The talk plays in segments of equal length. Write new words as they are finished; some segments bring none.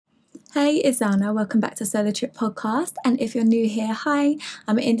Hey, it's Anna. Welcome back to Solo Trip Podcast. And if you're new here, hi,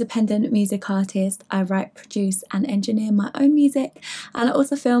 I'm an independent music artist. I write, produce, and engineer my own music. And I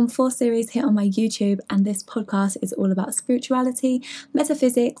also film 4 series here on my YouTube. And this podcast is all about spirituality,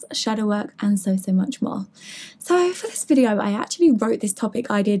 metaphysics, shadow work, and so much more. So for this video, I actually wrote this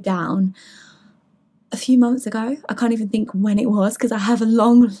topic idea down a few months ago. I can't even think when it was because I have a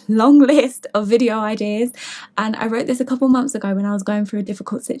long list of video ideas, and I wrote this a couple months ago when I was going through a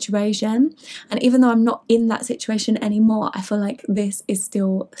difficult situation. And even though I'm not in that situation anymore, I feel like this is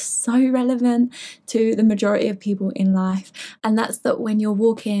still so relevant to the majority of people in life. And that's that when you're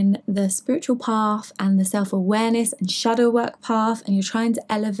walking the spiritual path and the self-awareness and shadow work path, and you're trying to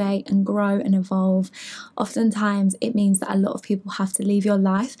elevate and grow and evolve, oftentimes it means that a lot of people have to leave your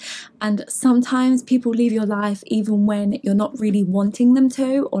life. And sometimes people leave your life even when you're not really wanting them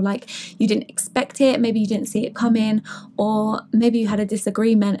to, or like you didn't expect it, maybe you didn't see it coming, or maybe you had a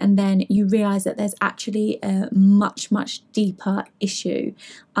disagreement and then you realize that there's actually a much deeper issue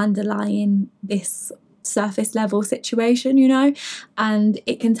underlying this surface level situation, and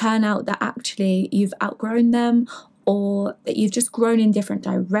it can turn out that actually you've outgrown them, or that you've just grown in different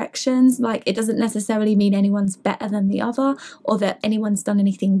directions. Like, it doesn't necessarily mean anyone's better than the other or that anyone's done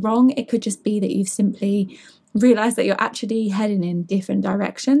anything wrong. It could just be that you've simply realized that you're actually heading in different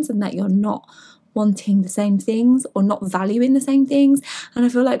directions and that you're not wanting the same things or not valuing the same things. And I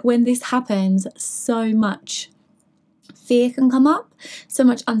feel like when this happens, so much fear can come up, so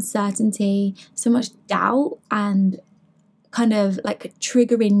much uncertainty, so much doubt, and kind of like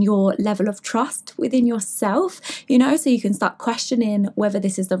triggering your level of trust within yourself, so you can start questioning whether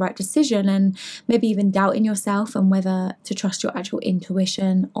this is the right decision, and maybe even doubting yourself and whether to trust your actual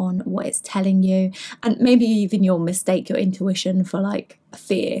intuition on what it's telling you. And maybe even you'll mistake your intuition for like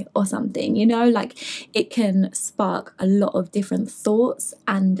fear or something, like it can spark a lot of different thoughts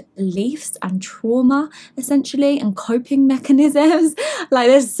and beliefs and trauma essentially, and coping mechanisms. Like,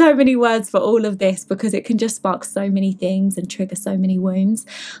 there's so many words for all of this because it can just spark so many things and trigger so many wounds.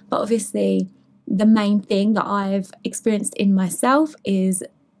 But obviously the main thing that I've experienced in myself is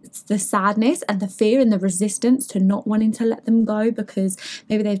the sadness and the fear and the resistance to not wanting to let them go, because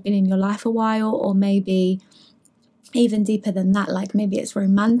maybe they've been in your life a while, or maybe even deeper than that, like maybe it's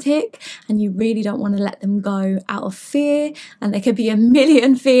romantic and you really don't want to let them go out of fear. And there could be a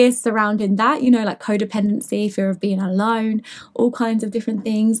million fears surrounding that, like codependency, fear of being alone, all kinds of different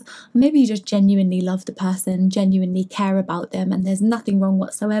things. Maybe you just genuinely love the person, genuinely care about them, and there's nothing wrong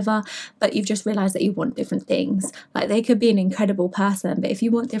whatsoever, but you've just realized that you want different things. Like, they could be an incredible person, but if you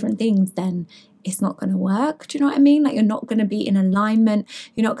want different things, then it's not going to work. Do you know what I mean? Like, you're not going to be in alignment.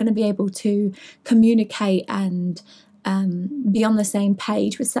 You're not going to be able to communicate and be on the same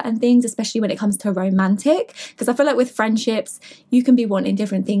page with certain things, especially when it comes to romantic. Because I feel like with friendships, you can be wanting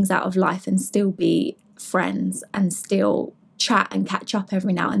different things out of life and still be friends and still chat and catch up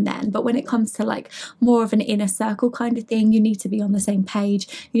every now and then. But when it comes to like more of an inner circle kind of thing, you need to be on the same page.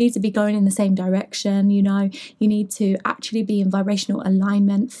 You need to be going in the same direction. You need to actually be in vibrational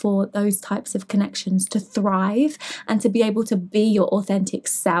alignment for those types of connections to thrive and to be able to be your authentic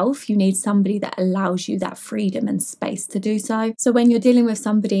self. You need somebody that allows you that freedom and space to do so. So when you're dealing with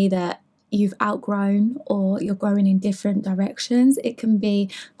somebody that you've outgrown, or you're growing in different directions, it can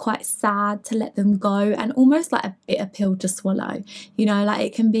be quite sad to let them go, and almost like a bitter pill to swallow. Like,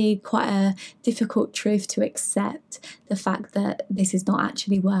 it can be quite a difficult truth to accept, the fact that this is not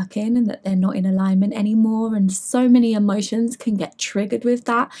actually working and that they're not in alignment anymore, and so many emotions can get triggered with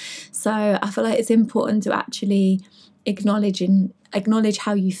that. So I feel like it's important to actually acknowledge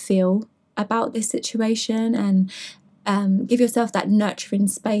how you feel about this situation, and give yourself that nurturing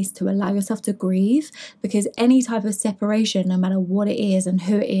space to allow yourself to grieve, because any type of separation, no matter what it is and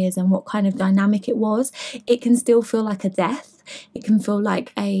who it is and what kind of dynamic it was, it can still feel like a death. It can feel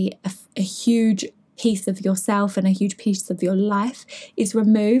like a huge piece of yourself and a huge piece of your life is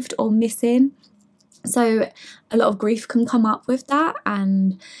removed or missing. So a lot of grief can come up with that,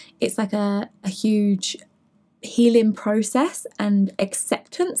 and it's like a huge healing process and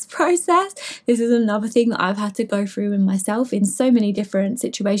acceptance process. This is another thing that I've had to go through in myself in so many different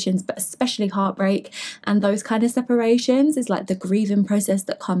situations, but especially heartbreak and those kind of separations, is like the grieving process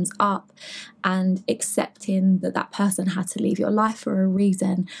that comes up, and accepting that that person had to leave your life for a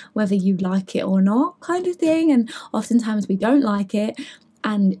reason, whether you like it or not, kind of thing. And oftentimes we don't like it,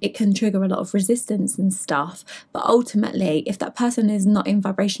 and it can trigger a lot of resistance and stuff. But ultimately, if that person is not in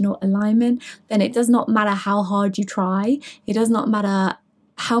vibrational alignment, then it does not matter how hard you try. It does not matter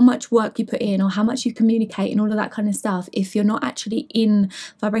how much work you put in or how much you communicate and all of that kind of stuff. If you're not actually in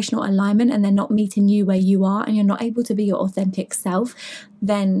vibrational alignment and they're not meeting you where you are, and you're not able to be your authentic self,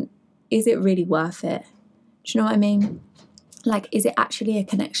 then is it really worth it? Do you know what I mean? Like, is it actually a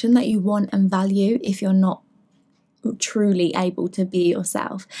connection that you want and value if you're not truly able to be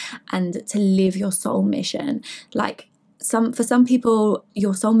yourself and to live your soul mission? Like, for some people,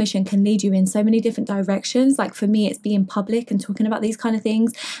 your soul mission can lead you in so many different directions. Like for me, it's being public and talking about these kind of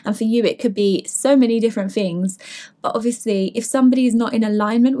things, and for you it could be so many different things. But obviously, if somebody is not in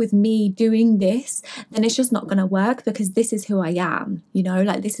alignment with me doing this, then it's just not going to work, because this is who I am, you know,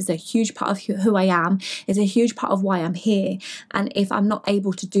 like this is a huge part of who I am. It's a huge part of why I'm here. And if I'm not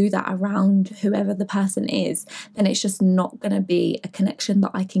able to do that around whoever the person is, then it's just not going to be a connection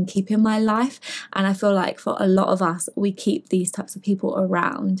that I can keep in my life. And I feel like for a lot of us, we keep these types of people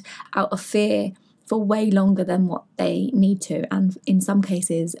around out of fear for way longer than what they need to, and in some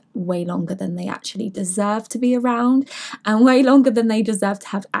cases way longer than they actually deserve to be around, and way longer than they deserve to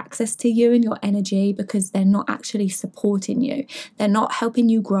have access to you and your energy, because they're not actually supporting you, they're not helping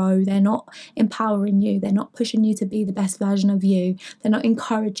you grow, they're not empowering you, they're not pushing you to be the best version of you, they're not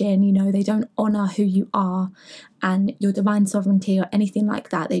encouraging, you know, they don't honor who you are and your divine sovereignty or anything like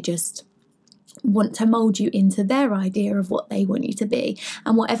that. They just want to mold you into their idea of what they want you to be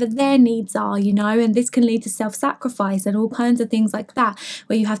and whatever their needs are, you know. And this can lead to self-sacrifice and all kinds of things like that,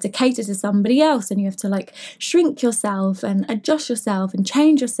 where you have to cater to somebody else and you have to like shrink yourself and adjust yourself and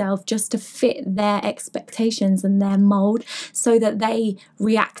change yourself just to fit their expectations and their mold, so that they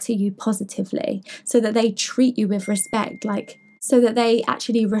react to you positively, so that they treat you with respect, like so that they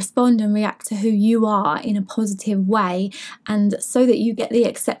actually respond and react to who you are in a positive way, and so that you get the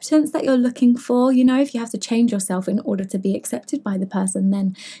acceptance that you're looking for. You know, if you have to change yourself in order to be accepted by the person,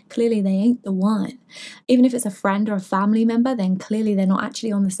 then clearly they ain't the one. Even if it's a friend or a family member, then clearly they're not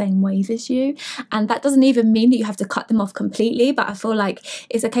actually on the same wave as you. And that doesn't even mean that you have to cut them off completely, but I feel like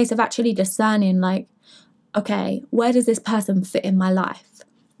it's a case of actually discerning, like, okay, where does this person fit in my life?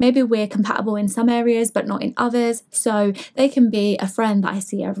 Maybe we're compatible in some areas, but not in others. So they can be a friend that I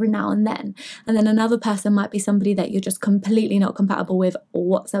see every now and then. And then another person might be somebody that you're just completely not compatible with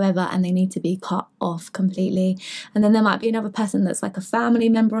whatsoever, and they need to be cut off completely. And then there might be another person that's like a family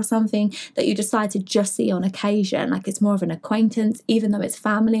member or something that you decide to just see on occasion. Like it's more of an acquaintance, even though it's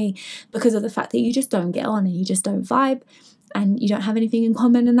family, because of the fact that you just don't get on and you just don't vibe and you don't have anything in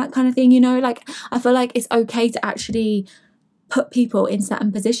common and that kind of thing, you know. Like I feel like it's okay to actually put people in certain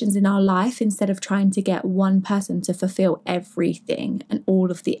positions in our life instead of trying to get one person to fulfill everything and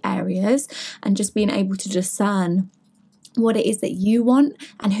all of the areas, and just being able to discern what it is that you want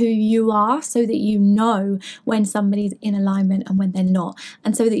and who you are, so that you know when somebody's in alignment and when they're not,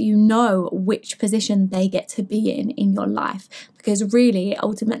 and so that you know which position they get to be in your life. Because really it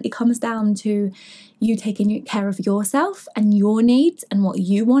ultimately comes down to you taking care of yourself and your needs and what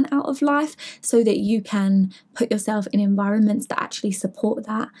you want out of life, so that you can put yourself in environments that actually support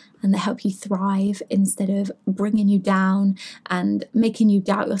that and that help you thrive, instead of bringing you down and making you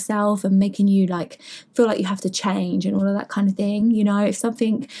doubt yourself and making you like feel like you have to change and all of that kind of thing. You know, if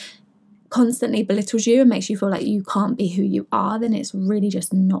something constantly belittles you and makes you feel like you can't be who you are, then it's really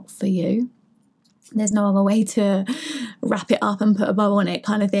just not for you. There's no other way to wrap it up and put a bow on it,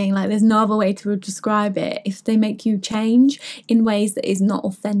 kind of thing. Like there's no other way to describe it. If they make you change in ways that is not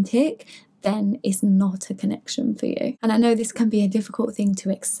authentic, then it's not a connection for you. And I know this can be a difficult thing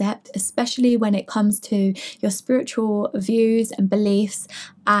to accept, especially when it comes to your spiritual views and beliefs,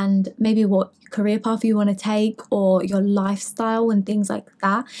 and maybe what career path you want to take or your lifestyle and things like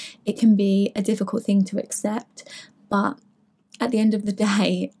that. It can be a difficult thing to accept, but at the end of the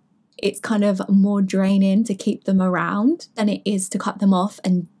day, it's kind of more draining to keep them around than it is to cut them off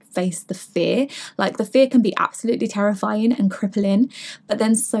and face the fear. Like the fear can be absolutely terrifying and crippling, but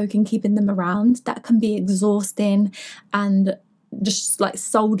then so can keeping them around. That can be exhausting and just like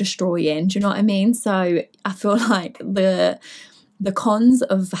soul destroying. Do you know what I mean? So I feel like the cons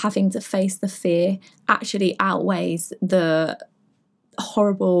of having to face the fear actually outweighs the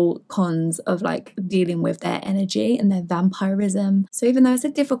horrible cons of like dealing with their energy and their vampirism. So even though it's a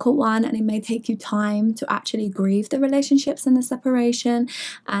difficult one and it may take you time to actually grieve the relationships and the separation,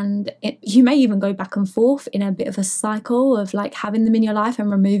 and you may even go back and forth in a bit of a cycle of like having them in your life and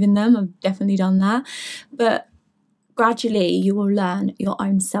removing them. I've definitely done that, but gradually you will learn your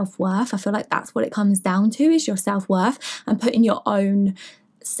own self-worth. I feel like that's what it comes down to, is your self-worth, and putting your own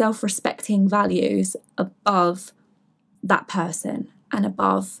self-respecting values above that person and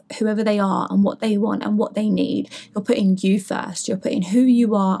above whoever they are and what they want and what they need. You're putting you first. You're putting who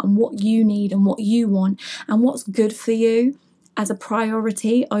you are and what you need and what you want and what's good for you as a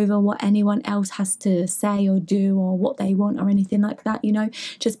priority over what anyone else has to say or do or what they want or anything like that. You know,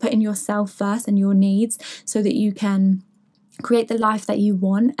 just putting yourself first and your needs so that you can create the life that you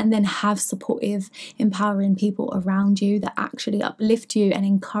want, and then have supportive, empowering people around you that actually uplift you and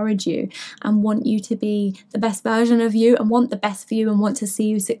encourage you and want you to be the best version of you and want the best for you and want to see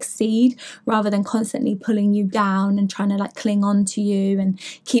you succeed, rather than constantly pulling you down and trying to like cling on to you and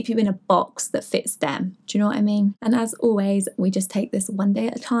keep you in a box that fits them. Do you know what I mean? And as always, we just take this one day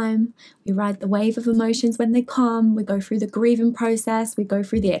at a time. We ride the wave of emotions when they come. We go through the grieving process. We go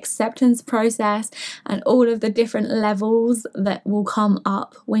through the acceptance process and all of the different levels that will come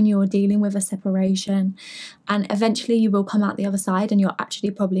up when you're dealing with a separation. And eventually you will come out the other side and you'll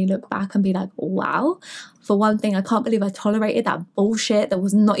actually probably look back and be like, wow, for one thing, I can't believe I tolerated that bullshit that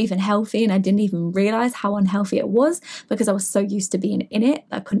was not even healthy, and I didn't even realize how unhealthy it was because I was so used to being in it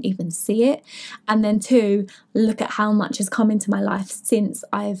that I couldn't even see it. And then two, look at how much has come into my life since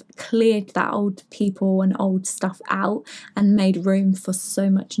I've cleared that old people and old stuff out and made room for so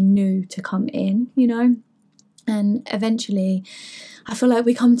much new to come in, you know? And eventually I feel like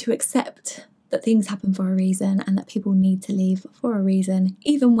we come to accept that things happen for a reason and that people need to leave for a reason,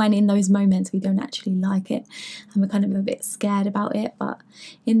 even when in those moments we don't actually like it and we're kind of a bit scared about it. But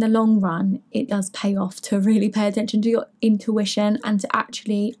in the long run, it does pay off to really pay attention to your intuition and to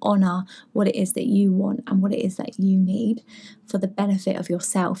actually honour what it is that you want and what it is that you need for the benefit of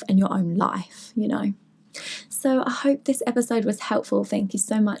yourself and your own life, you know. So I hope this episode was helpful. Thank you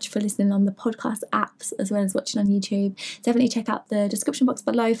so much for listening on the podcast apps as well as watching on YouTube. Definitely check out the description box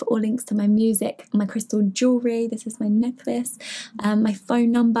below for all links to my music, my crystal jewellery. This is my necklace, my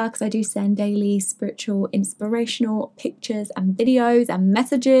phone number, because I do send daily spiritual, inspirational pictures and videos and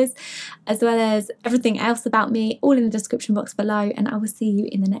messages, as well as everything else about me, all in the description box below. And I will see you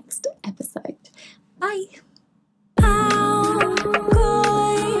in the next episode. Bye.